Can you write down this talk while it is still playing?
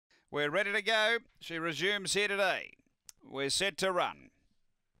We're ready to go. She resumes here today. We're set to run.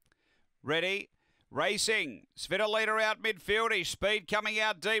 Ready. Racing. Svitolina out midfieldish. Speed coming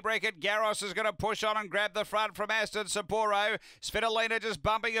out deep. Wreck-It Garros is going to push on and grab the front from Aston Sapporo. Svitolina just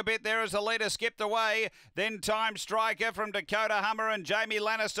bumping a bit there as the leader skipped away. Then Time Striker from Dakota Hummer and Jamie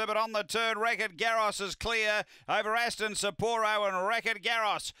Lannister, but on the turn, Wreck-It Garros is clear over Aston Sapporo, and Wreck-It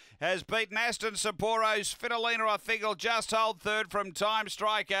Garros has beaten Aston Sapporo. Svitolina, I think, will just hold third from Time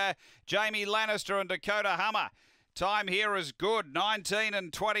Striker, Jamie Lannister and Dakota Hummer. Time here is good, 19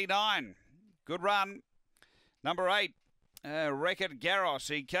 and 29. Good run. Number 8, Wreck-It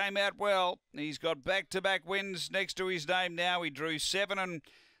Garros. He came out well. He's got back-to-back wins next to his name now. He drew 7 and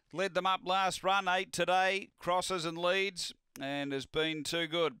led them up last run. 8 today, crosses and leads, and has been too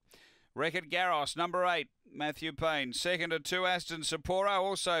good. Wreck-It Garros, number 8, Matthew Payne. Second to 2, Aston Sapporo,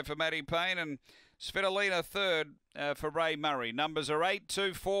 also for Matty Payne, and Svitolina third for Ray Murray. Numbers are 8,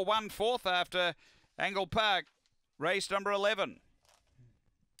 2, 4, 1 fourth after Angle-Park, race number 11.